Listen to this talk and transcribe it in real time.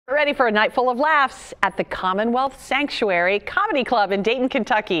ready for a night full of laughs at the Commonwealth Sanctuary Comedy Club in Dayton,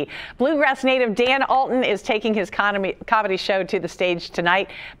 Kentucky. Bluegrass native Dan Alton is taking his comedy show to the stage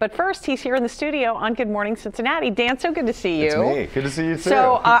tonight. But first, he's here in the studio on Good Morning Cincinnati. Dan, so good to see you. It's me. Good to see you too.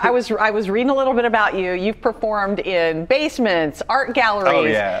 So I was reading a little bit about you. You've performed in basements, art galleries. Oh,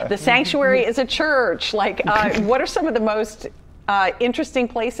 yeah. The Sanctuary is a church. Like, what are some of the most interesting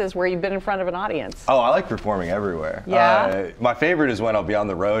places where you've been in front of an audience? Oh, I like performing everywhere. Yeah. My favorite is when I'll be on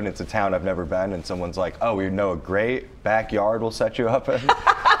the road and it's a town I've never been and someone's like, oh, we know a great backyard we'll set you up in.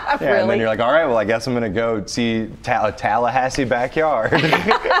 Yeah, Really? and then you're like, all right, well, I guess I'm going to go see a Tallahassee backyard.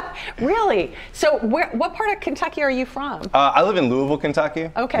 Really? So what part of Kentucky are you from? I live in Louisville, Kentucky.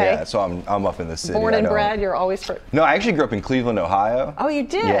 Okay. Yeah, so I'm up in the city. Born and bred? You're always No, I actually grew up in Cleveland, Ohio. Oh, you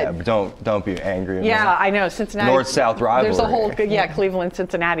did? Yeah, but don't be angry at me. Yeah, I know. Cincinnati. North-South rivalry. There's a whole,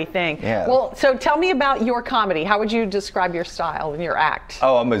 Cleveland-Cincinnati thing. Yeah. Well, so tell me about your comedy. How would you describe your style and your act?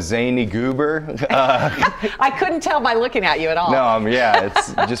 Oh, I'm a zany goober. I couldn't tell by looking at you at all. No,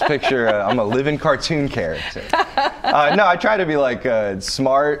 it's just picture, I'm a living cartoon character. No, I try to be like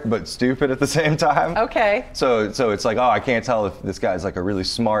smart but stupid at the same time. Okay. So it's like, oh, I can't tell if this guy's like a really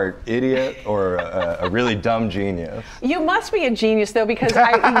smart idiot or a really dumb genius. You must be a genius though, because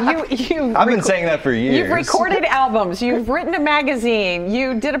I've been saying that for years. You've recorded albums, you've written a magazine,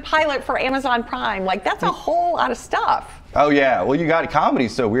 you did a pilot for Amazon Prime. Like, that's a whole lot of stuff. Oh yeah, well,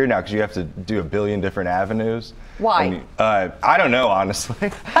 comedy's so weird now because you have to do a billion different avenues. Why? I don't know,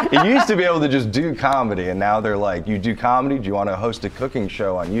 honestly. It used to be able to just do comedy, and now they're like, you do comedy? Do you want to host a cooking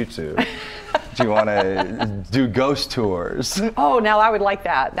show on YouTube? Do you want to do ghost tours? Oh, now I would like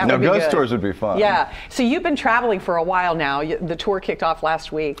that. That would be ghost good. tours would be fun. Yeah. So you've been traveling for a while now. The tour kicked off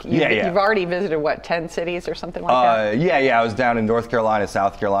last week. You've already visited, what, 10 cities or something like that? Yeah. I was down in North Carolina,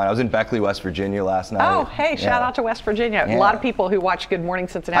 South Carolina. I was in Beckley, West Virginia last night. Oh, hey, shout out to West Virginia. Yeah. A lot of people who watch Good Morning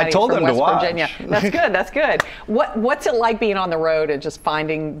Cincinnati I told from them West to watch. Virginia. That's good. That's good. What's it like being on the road and just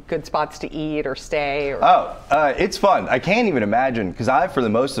finding good spots to eat or stay? It's fun. I can't even imagine, because for the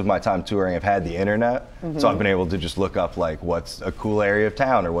most of my time touring, I've had the internet. Mm-hmm. So I've been able to just look up like what's a cool area of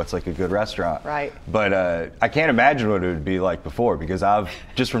town or what's like a good restaurant. Right. But I can't imagine what it would be like before, because I've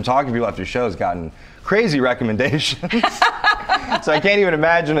just from talking to people after shows gotten crazy recommendations. So I can't even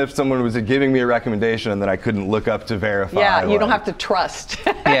imagine if someone was giving me a recommendation and then I couldn't look up to verify. Yeah, you don't have to trust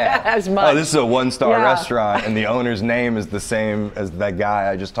as much. Oh, this is a one-star restaurant and the owner's name is the same as that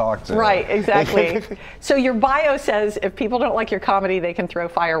guy I just talked to. Right, exactly. So your bio says if people don't like your comedy, they can throw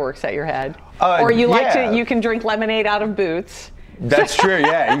fireworks at your head. Or you can drink lemonade out of boots. That's true,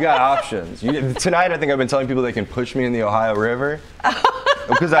 yeah, you got options. Tonight I think I've been telling people they can push me in the Ohio River.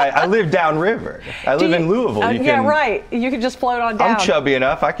 Because I live downriver. I live in Louisville. Yeah, right. You can just float on down. I'm chubby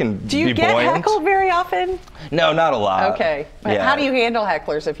enough. I can be buoyant. Do you get heckled very often? No, not a lot. Okay. Yeah. How do you handle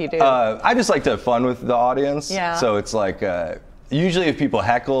hecklers if you do? I just like to have fun with the audience. Yeah. So it's like, usually if people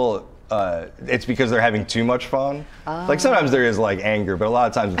heckle, it's because they're having too much fun. Like sometimes there is like anger, but a lot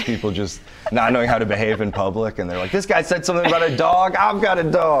of times it's people just not knowing how to behave in public, and they're like, this guy said something about a dog, I've got a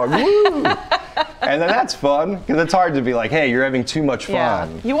dog, woo! And then that's fun, because it's hard to be like, hey, you're having too much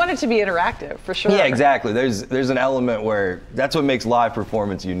fun. Yeah. You want it to be interactive, for sure. Yeah, exactly. There's an element where that's what makes live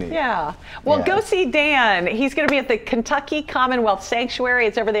performance unique. Yeah. Well, go see Dan. He's going to be at the Kentucky Commonwealth Sanctuary.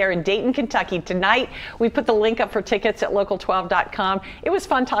 It's over there in Dayton, Kentucky tonight. We put the link up for tickets at local12.com. It was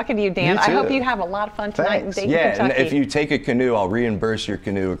fun talking to you, Dan. You too. I hope you have a lot of fun tonight in Dayton, Kentucky. And if you take a canoe, I'll reimburse your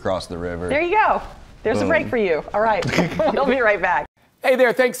canoe across the river. There you go. There's a break for you. All right. We'll be right back. Hey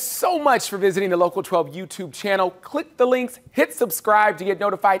there, thanks so much for visiting the Local 12 YouTube channel. Click the links, hit subscribe to get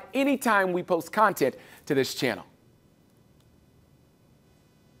notified anytime we post content to this channel.